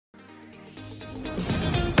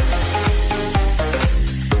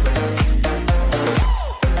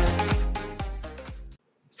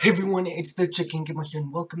Hey everyone, it's the CARRRRR here,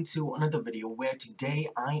 and welcome to another video where today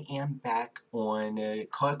I am back on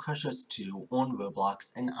Car Crushers 2 on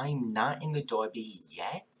Roblox, and I'm not in the Derby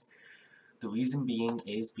yet. The reason being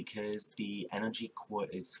is because the energy core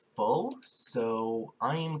is full, so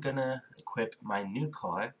I am gonna equip my new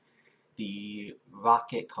car, the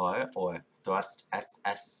rocket car, or Thrust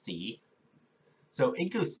SSC. So it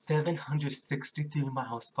goes 763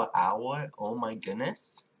 miles per hour, oh my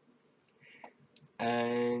goodness.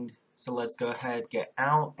 And so let's go ahead, get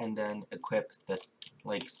out, and then equip the,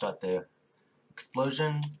 start the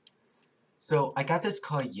explosion. So I got this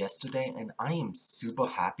car yesterday, and I am super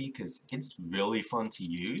happy because it's really fun to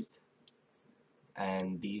use.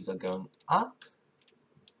 And these are going up.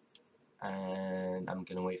 And I'm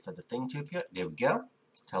going to wait for the thing to appear. There we go.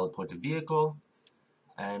 Teleport the vehicle.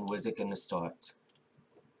 And where's it going to start?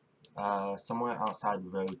 Somewhere outside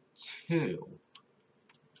row 2.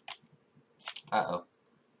 Uh-oh.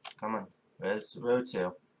 Come on. Where's row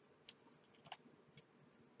 2?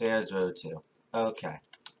 There's row 2. Okay.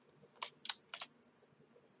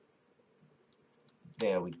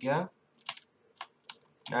 There we go.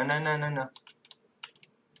 No.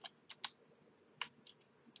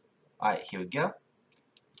 Alright, here we go.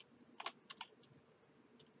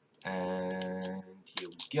 And here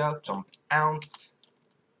we go. Jump out.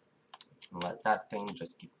 And let that thing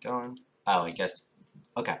just keep going. Oh, I guess.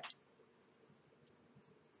 Okay.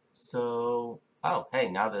 So, oh, hey,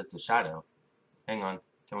 now there's a shadow. Hang on,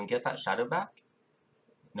 can we get that shadow back?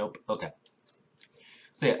 Nope, okay.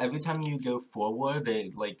 So yeah, every time you go forward,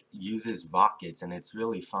 it, uses rockets, and it's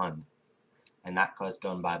really fun. And that car's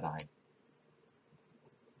going bye-bye.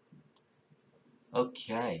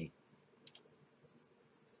 Okay.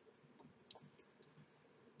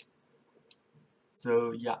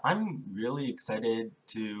 So yeah, I'm really excited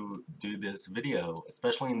to do this video,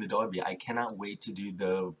 especially in the Derby. I cannot wait to do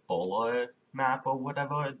the bowler map or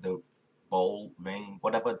whatever, the bowl ring,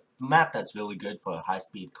 whatever map that's really good for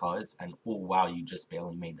high-speed cars. And oh wow, you just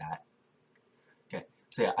barely made that. Okay,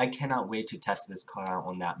 so yeah, I cannot wait to test this car out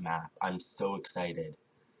on that map. I'm so excited.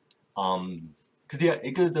 Cause yeah,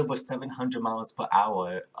 it goes over 700 miles per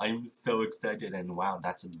hour. I'm so excited, and wow,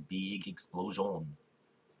 that's a big explosion.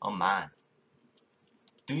 Oh my.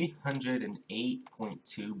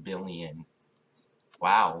 308.2 billion.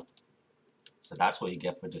 Wow. So that's what you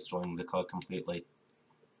get for destroying the car completely.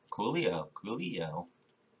 Coolio, coolio.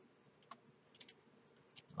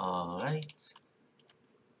 Alright.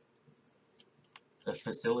 The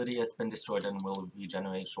facility has been destroyed and will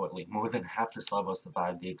regenerate shortly. More than half the server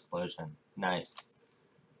survived the explosion. Nice.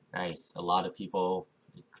 Nice. A lot of people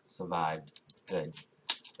survived. Good.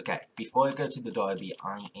 Okay, before I go to the Derby,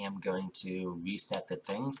 I am going to reset the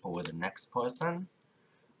thing for the next person.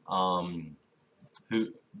 The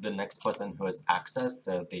next person who has access,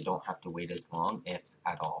 so they don't have to wait as long, if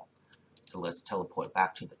at all. So let's teleport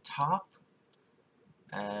back to the top.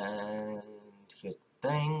 And here's the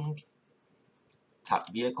thing.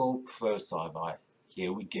 Top vehicle, pro server.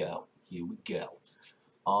 Here we go. Here we go.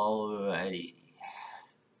 Alrighty.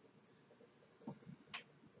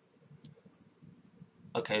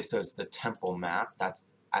 Okay, so it's the temple map.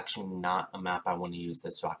 That's actually not a map I want to use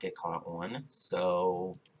this rocket car on.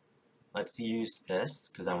 So let's use this,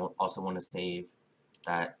 because I also want to save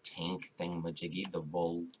that tank thingamajiggy, the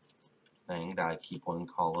bull thing that I keep wanting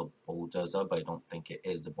to call a bulldozer, but I don't think it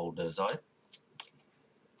is a bulldozer.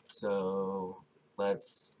 So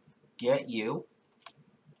let's get you.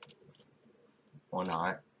 Or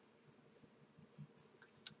not.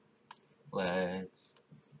 Let's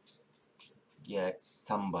get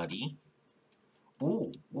somebody.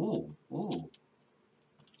 Ooh.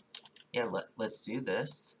 Yeah, let's do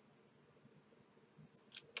this.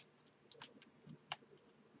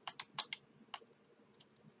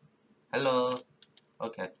 Hello.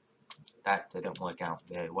 Okay. That didn't work out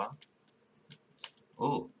very well.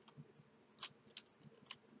 Ooh.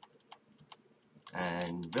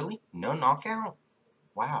 And really? No knockout?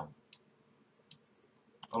 Wow.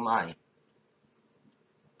 Oh my.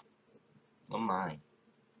 Oh my.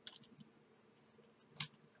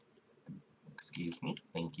 Excuse me.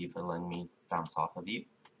 Thank you for letting me bounce off of you.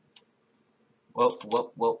 Whoa.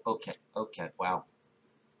 Okay. Wow.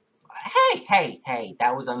 Hey.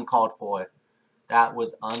 That was uncalled for. That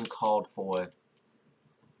was uncalled for.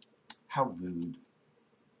 How rude.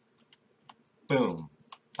 Boom.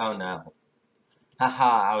 Oh no.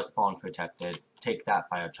 Haha, I was spawn protected. Take that,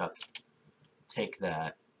 fire truck. Take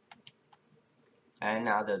that. And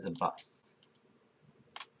now there's a bus.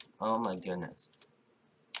 Oh my goodness.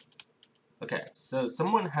 Okay, so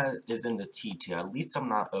someone is in the T tier. At least I'm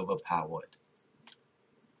not overpowered.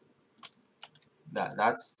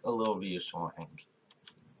 That's a little reassuring.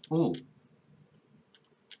 Ooh.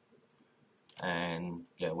 And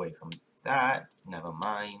get away from that. Never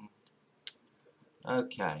mind.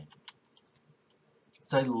 Okay.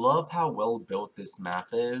 So I love how well built this map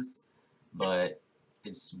is, but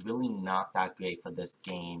it's really not that great for this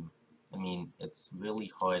game. I mean, it's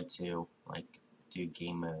really hard to, like, do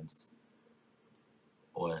game modes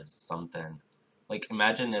or something. Like,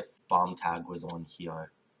 imagine if bomb tag was on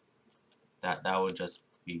here. That would just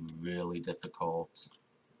be really difficult.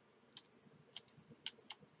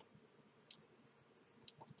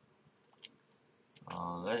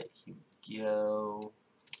 Alright, here we go.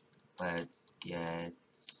 Let's get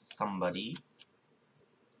somebody.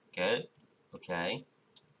 Good. Okay.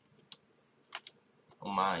 Oh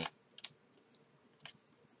my.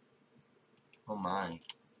 Oh my.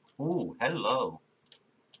 Ooh, hello.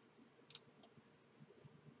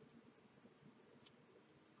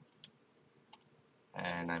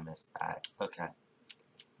 And I missed that. Okay.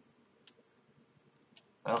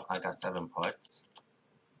 Well, I got 7 parts.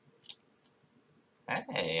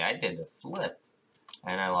 Hey, I did a flip.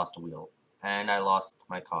 And I lost a wheel. And I lost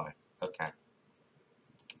my car. Okay.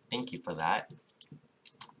 Thank you for that.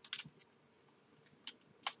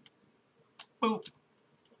 Boop.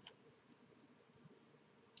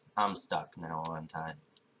 I'm stuck now, aren't I?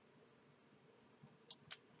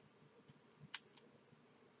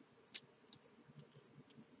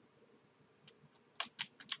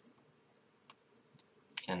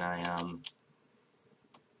 Can I,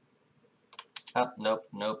 Oh, nope,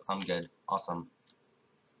 nope, I'm good. Awesome.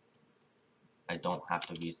 I don't have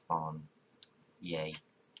to respawn. Yay.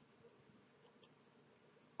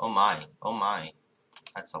 Oh my, oh my.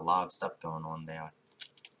 That's a lot of stuff going on there.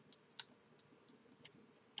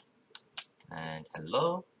 And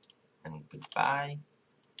hello, and goodbye.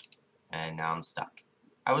 And now I'm stuck.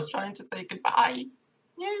 I was trying to say goodbye.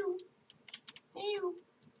 Mew. Mew.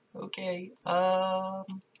 Okay,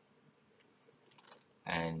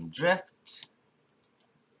 and drift.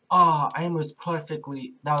 Oh, I almost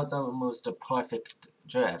perfectly, that was almost a perfect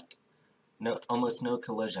drift. No, almost no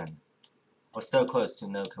collision. Or so close to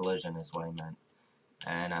no collision is what I meant.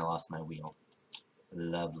 And I lost my wheel.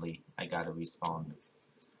 Lovely. I gotta respawn.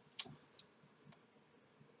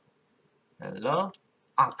 Hello?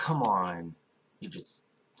 Ah, come on. You just...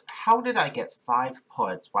 How did I get 5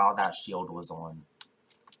 parts while that shield was on?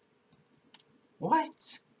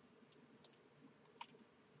 What?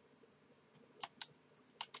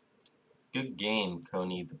 Good game,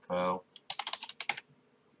 Coney the Pro.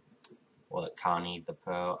 What, Connie the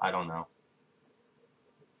Pro? I don't know.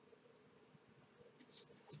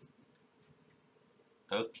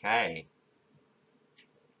 Okay.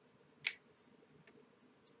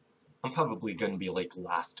 I'm probably gonna be like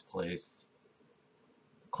last place.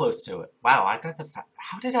 Close to it. Wow, I got the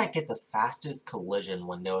how did I get the fastest collision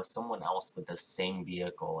when there was someone else with the same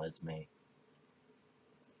vehicle as me?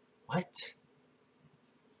 What?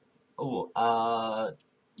 Oh,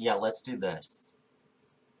 yeah, let's do this.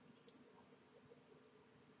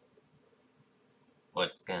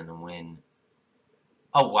 What's gonna win?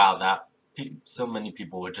 Oh wow, that so many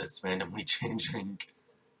people were just randomly changing.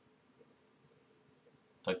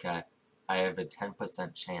 Okay, I have a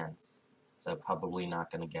 10% chance, so probably not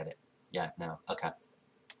gonna get it. Yeah, no, okay.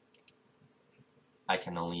 I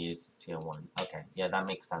can only use tier 1. Okay, yeah, that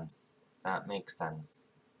makes sense. That makes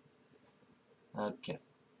sense. Okay,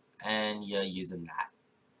 and you're using that.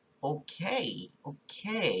 Okay,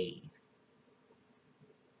 okay.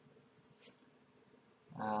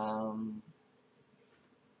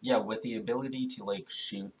 Yeah, with the ability to, like,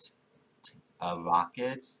 shoot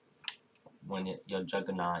rockets, when you're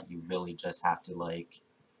Juggernaut, you really just have to, like,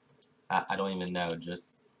 I don't even know,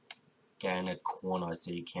 just get in a corner so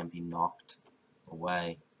you can't be knocked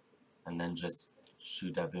away, and then just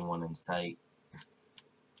shoot everyone in sight.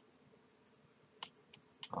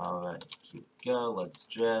 Alright, here we go, let's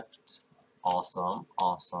drift. Awesome,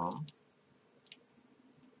 awesome.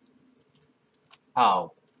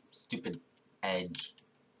 Oh, stupid edge.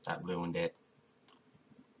 That ruined it.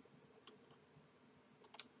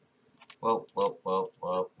 Whoa, whoa, whoa,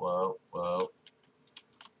 whoa, whoa, whoa.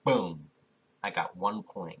 Boom. I got 1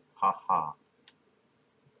 point. Ha ha.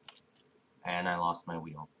 And I lost my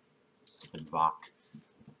wheel. Stupid rock.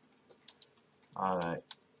 Alright.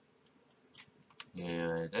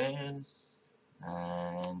 Here it is.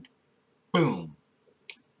 And boom.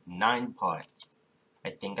 9 parts. I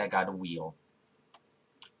think I got a wheel.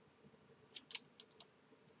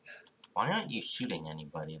 Why aren't you shooting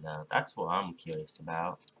anybody, though? That's what I'm curious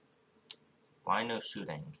about. Why no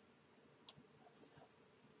shooting?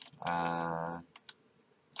 Am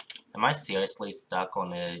I seriously stuck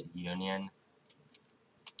on a union?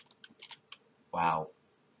 Wow.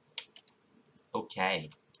 Okay.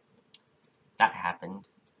 That happened.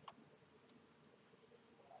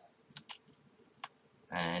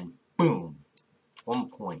 And boom! 1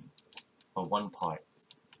 point. Or 1 part.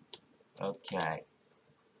 Okay.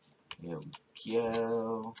 Here we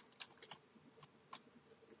go.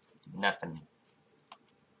 Nothing.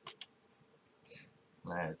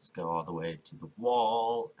 Let's go all the way to the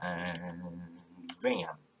wall and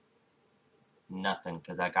ram. Nothing,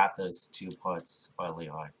 because I got those 2 parts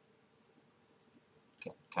earlier.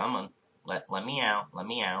 Okay, come on. Let me out. Let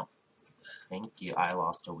me out. Thank you. I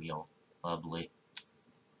lost a wheel. Lovely.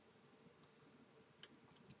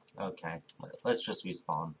 Okay, let's just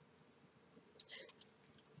respawn.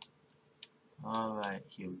 Alright,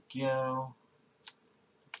 here we go.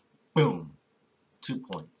 Boom! 2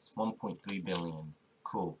 points. 1.3 billion.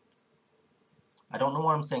 Cool. I don't know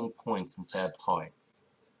why I'm saying points instead of parts.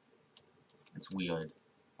 It's weird.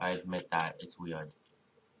 I admit that. It's weird.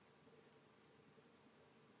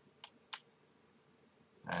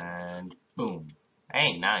 And boom.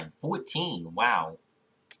 Hey, 9. 14. Wow.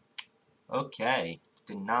 Okay.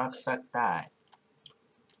 Did not expect that.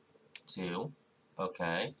 2.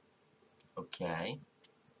 Okay. Okay.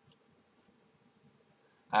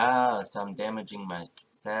 Ah, so I'm damaging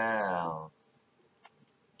myself.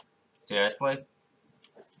 Seriously?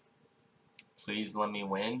 Please let me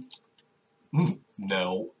win?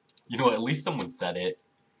 No. You know, at least someone said it.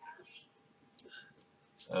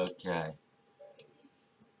 Okay.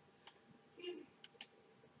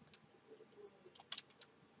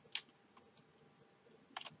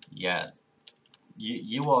 Yeah.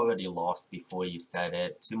 You already lost before you said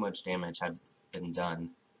it. Too much damage had been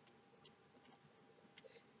done.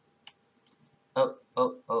 Oh,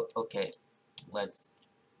 okay. Let's...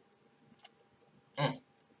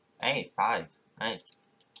 Hey, 5. Nice.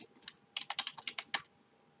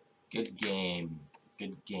 Good game.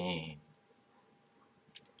 Good game.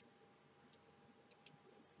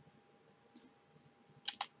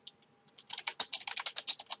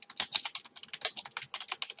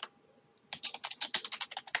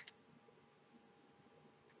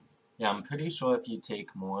 Yeah, I'm pretty sure if you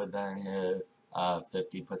take more than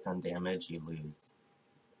 50% damage, you lose.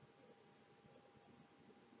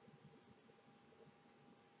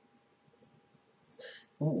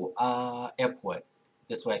 Ooh, airport.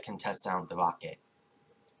 This way I can test out the rocket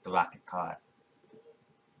car.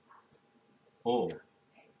 Oh,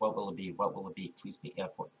 what will it be? What will it be? Please be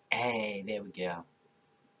airport. Hey, there we go.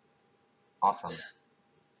 Awesome.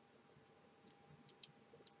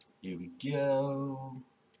 Here we go.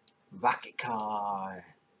 Rocket car.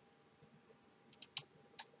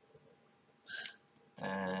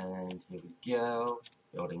 And here we go.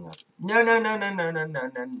 Building up. No.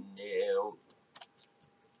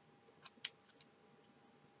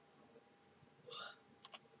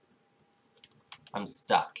 I'm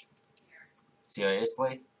stuck.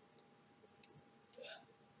 Seriously?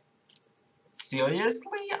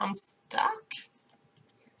 Seriously? I'm stuck?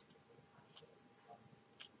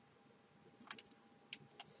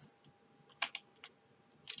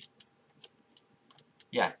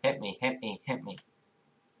 Yeah, hit me.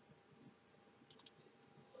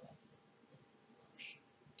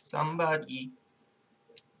 Somebody.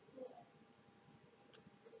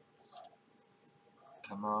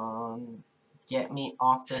 Come on. Get me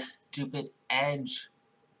off this stupid edge.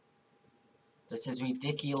 This is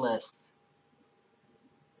ridiculous.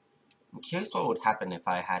 I'm curious what would happen if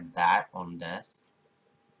I had that on this.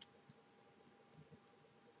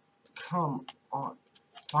 Come on.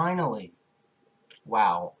 Finally.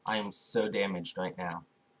 Wow, I am so damaged right now.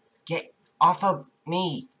 Get off of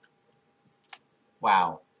me!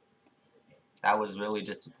 Wow. That was really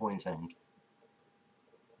disappointing.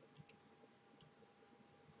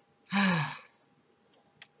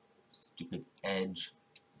 Stupid edge.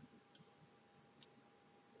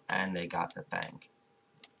 And they got the thing.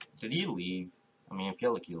 Did he leave? I mean, I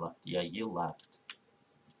feel like you left. Yeah, you left.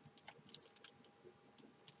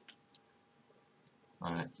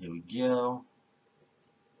 Alright, here we go.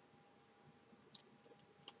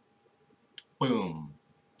 Boom.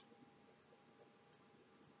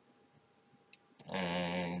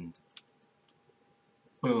 And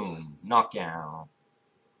boom. Knockout.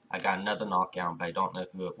 I got another knockout, but I don't know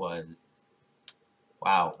who it was.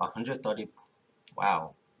 Wow, 130.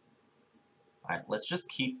 Wow. Alright, let's just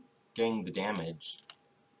keep getting the damage.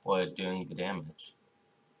 Or doing the damage.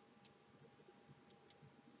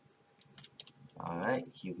 Alright,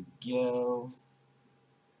 here we go.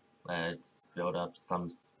 Let's build up some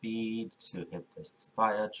speed to hit this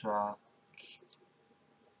fire truck.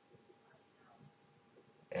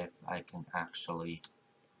 If I can actually...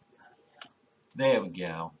 There we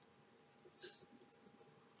go.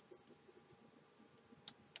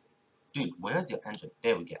 Dude, where's your engine?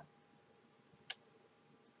 There we go.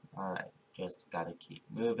 Alright, just gotta keep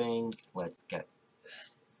moving. Let's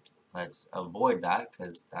avoid that,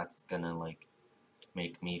 because that's gonna, like,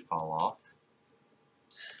 make me fall off.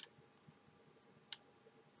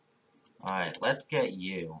 Alright, let's get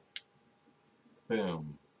you.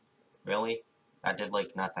 Boom. Really? That did,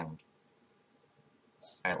 like, nothing.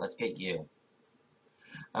 Alright, let's get you.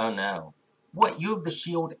 Oh, no. What, you have the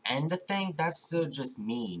shield and the thing? That's so just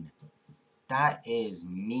mean. That is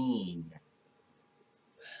mean.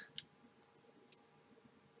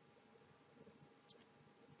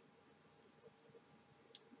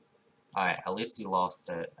 Alright, at least you lost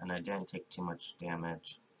it, and I didn't take too much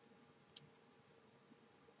damage.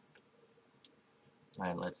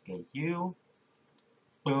 Alright, let's get you.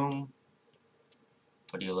 Boom.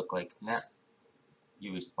 What do you look like? Nah.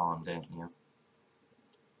 You respawned, didn't you?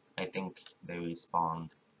 I think they respawned.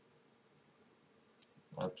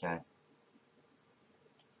 Okay.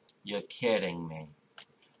 You're kidding me.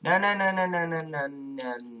 No, no, no, no, no, no, no,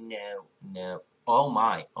 no, no, no. Oh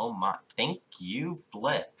my, oh my. Thank you,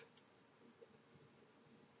 Flip.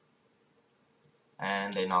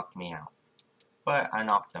 And they knocked me out. But I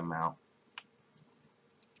knocked them out.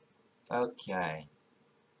 Okay.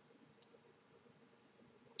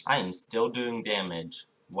 I am still doing damage.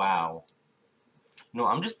 Wow. No,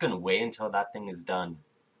 I'm just gonna wait until that thing is done.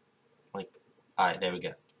 Like, alright, there we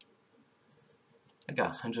go. I got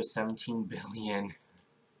 117 billion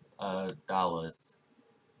dollars.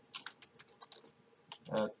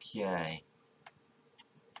 Okay.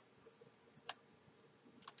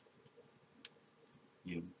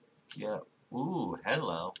 You get... Ooh,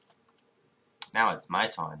 hello. Now it's my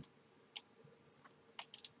turn.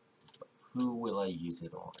 But who will I use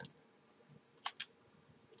it on?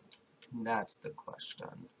 That's the question.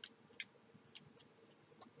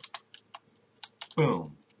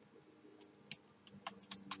 Boom.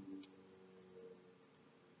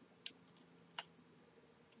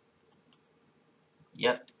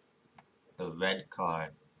 Yep. The red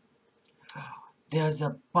car. There's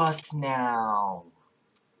a bus now.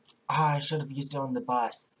 Ah, I should have used it on the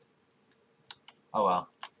bus. Oh well.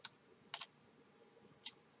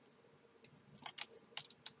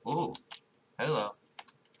 Ooh. Hello.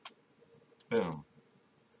 Boom.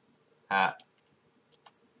 Aw.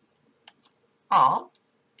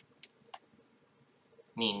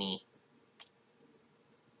 Mimi.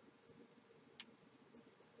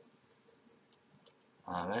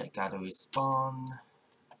 Alright, gotta respawn.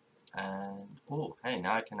 And, oh, hey,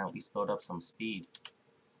 now I can at least build up some speed.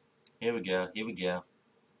 Here we go, here we go.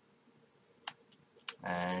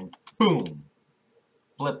 And, boom!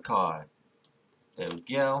 Flip car. There we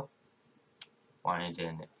go. Why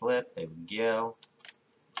didn't it flip? There we go.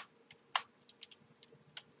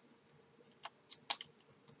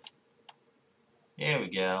 Here we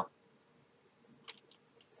go.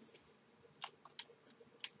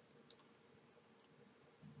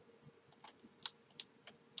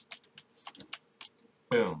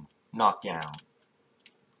 Boom. Knockdown.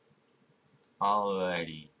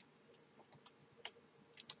 Alrighty.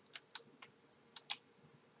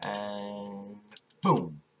 And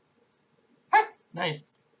boom. Ha!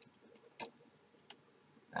 Nice.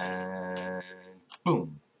 And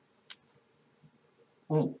boom.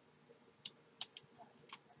 Ooh.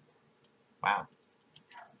 Wow.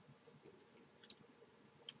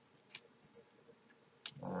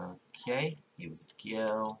 Okay, here we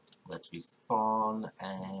go. Let's respawn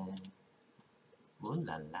and... Ooh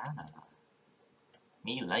la la.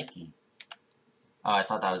 Me likey. Oh, I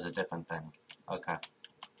thought that was a different thing. Okay.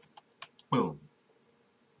 Boom.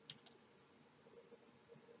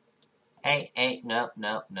 Hey, hey, no,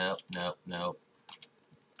 no, no, no, no.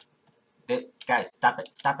 Guys, stop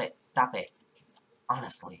it, stop it, stop it.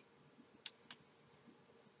 Honestly.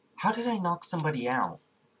 How did I knock somebody out?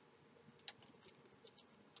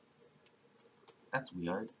 That's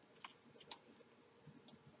weird.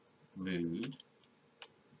 Rude.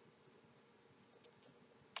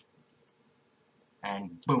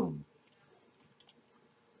 And boom.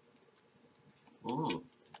 Ooh,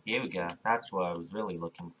 here we go. That's what I was really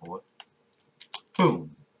looking for.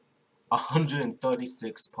 Boom.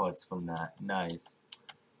 136 parts from that. Nice.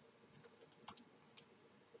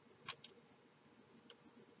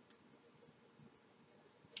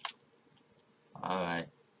 Alright.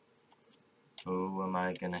 Who am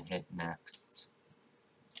I gonna hit next?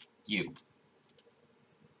 You.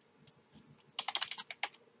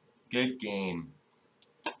 Good game.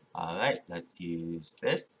 Alright, let's use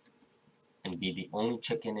this and be the only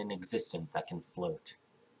chicken in existence that can float.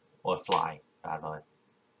 Or fly, rather.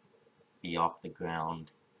 Be off the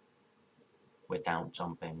ground without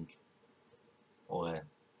jumping. Or,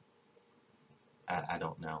 I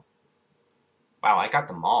don't know. Wow, I got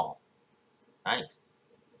them all. Nice.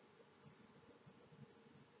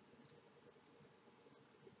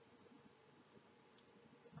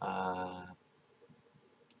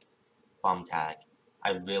 Bomb tag.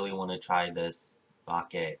 I really want to try this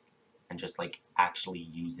rocket and just like actually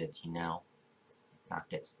use it, you know? Not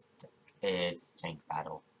get stuck. It's tank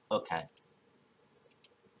battle. Okay.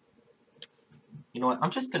 You know what?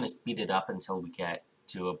 I'm just gonna speed it up until we get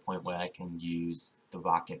to a point where I can use the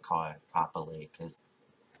rocket car properly, because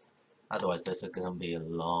otherwise this is gonna be a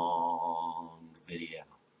long video.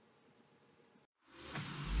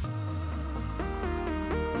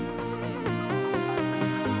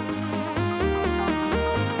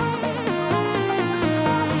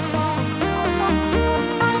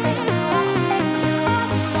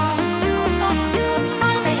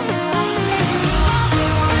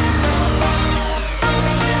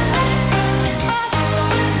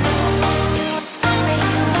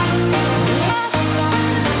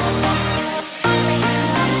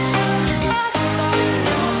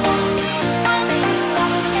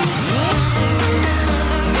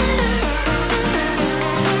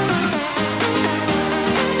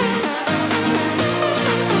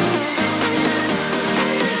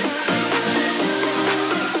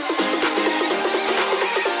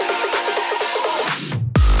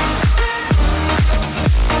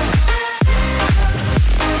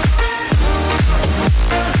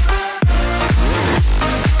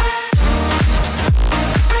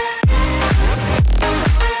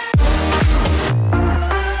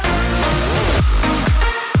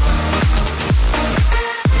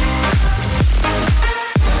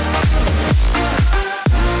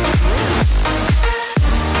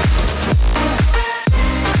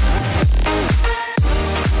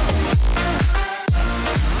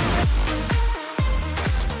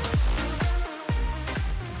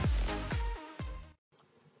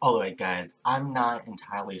 Alright guys, I'm not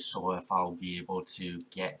entirely sure if I'll be able to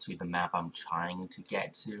get to the map I'm trying to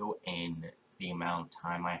get to in the amount of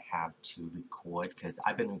time I have to record, because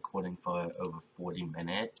I've been recording for over 40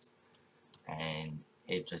 minutes and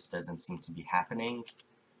it just doesn't seem to be happening.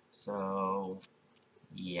 So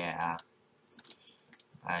yeah,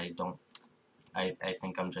 I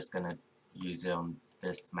think I'm just gonna use it on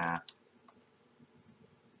this map.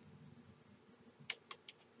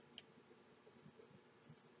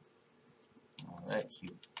 Alright, here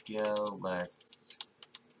we go. Let's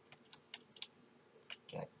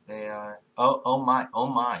get there. Oh my, oh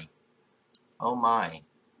my. Oh my.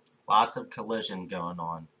 Lots of collision going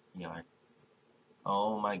on here.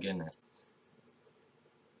 Oh my goodness.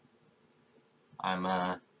 I'm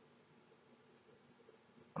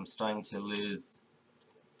starting to lose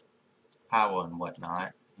power and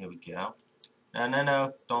whatnot. Here we go. No, no,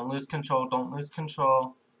 no. Don't lose control. Don't lose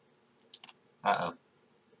control. Uh-oh.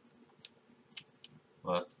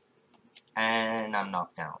 Whoops. And I'm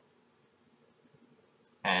knocked out.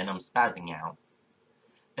 And I'm spazzing out.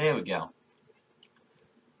 There we go.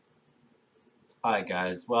 Alright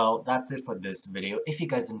guys, well, that's it for this video. If you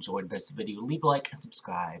guys enjoyed this video, leave a like and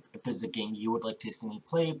subscribe. If there's a game you would like to see me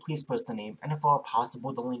play, please post the name, and if all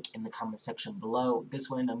possible, the link in the comment section below. This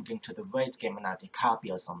way I'm going to the right game and not a copy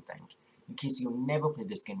or something. In case you've never played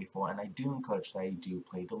this game before, and I do encourage that you do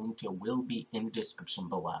play, the link to it will be in the description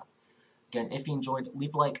below. Again, if you enjoyed,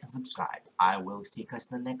 leave a like and subscribe. I will see you guys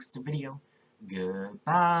in the next video.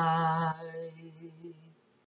 Goodbye.